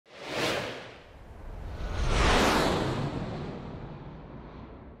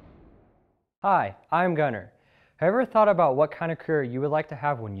Hi, I'm Gunnar. Have you ever thought about what kind of career you would like to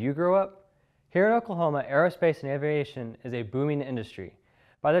have when you grow up? Here in Oklahoma, aerospace and aviation is a booming industry.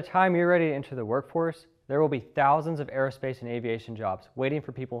 By the time you're ready to enter the workforce, there will be thousands of aerospace and aviation jobs waiting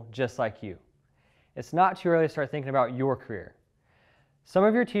for people just like you. It's not too early to start thinking about your career. Some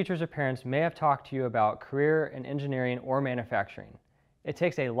of your teachers or parents may have talked to you about career in engineering or manufacturing. It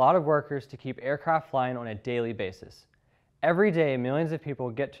takes a lot of workers to keep aircraft flying on a daily basis. Every day, millions of people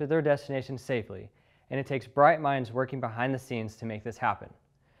get to their destination safely, and it takes bright minds working behind the scenes to make this happen.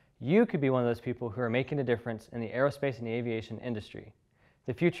 You could be one of those people who are making a difference in the aerospace and aviation industry.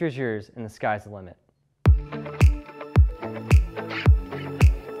 The future is yours, and the sky's the limit.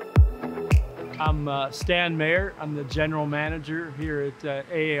 I'm Stan Mayer. I'm the general manager here at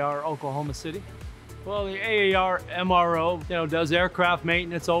AAR Oklahoma City. Well, the AAR MRO, does aircraft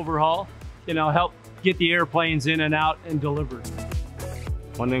maintenance, overhaul, help get the airplanes in and out and delivered.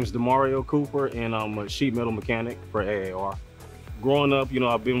 My name's DeMario Cooper, and I'm a sheet metal mechanic for AAR. Growing up,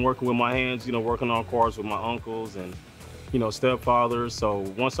 I've been working with my hands, working on cars with my uncles and, stepfathers. So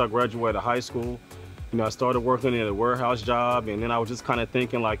once I graduated high school, I started working in a warehouse job, and then I was just kind of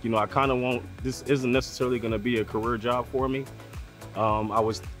thinking like, I kind of this isn't necessarily going to be a career job for me. I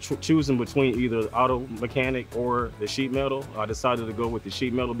was choosing between either auto mechanic or the sheet metal. I decided to go with the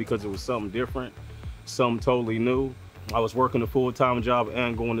sheet metal because it was something different, something totally new. I was working a full-time job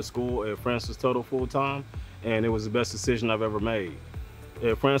and going to school at Francis Tuttle full-time, and it was the best decision I've ever made.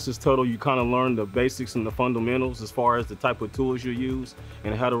 At Francis Tuttle, you kind of learn the basics and the fundamentals as far as the type of tools you use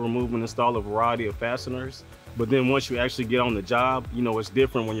and how to remove and install a variety of fasteners. But then once you actually get on the job, it's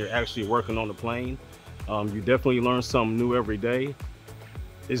different when you're actually working on the plane. You definitely learn something new every day.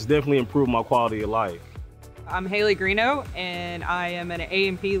 It's definitely improved my quality of life. I'm Haley Greeno, and I am an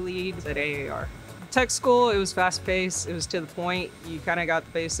A&P lead at AAR. Tech school, it was fast-paced, it was to the point. You kind of got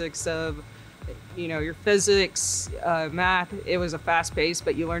the basics of, your physics, math. It was a fast pace,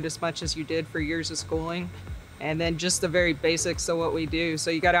 but you learned as much as you did for years of schooling. And then just the very basics of what we do.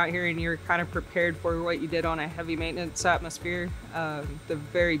 So you got out here and you're kind of prepared for what you did on a heavy maintenance atmosphere. The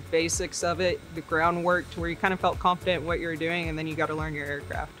very basics of it, the groundwork to where you kind of felt confident in what you were doing, and then you got to learn your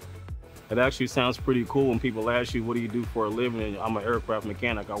aircraft. It actually sounds pretty cool when people ask you, what do you do for a living? And I'm an aircraft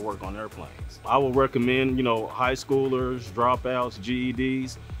mechanic, I work on airplanes. I would recommend, high schoolers, dropouts,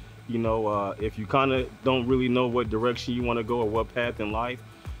 GEDs. If you kind of don't really know what direction you want to go or what path in life,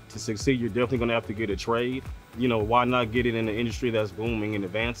 to succeed, you're definitely going to have to get a trade. Why not get it in the industry that's booming and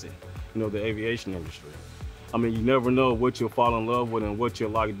advancing, the aviation industry. I mean, you never know what you'll fall in love with and what you'll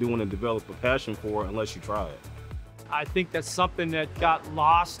like doing and develop a passion for unless you try it. I think that's something that got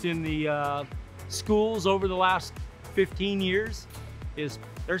lost in the schools over the last 15 years, is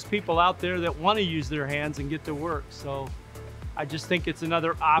there's people out there that want to use their hands and get to work. So I just think it's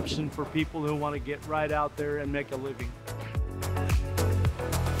another option for people who want to get right out there and make a living.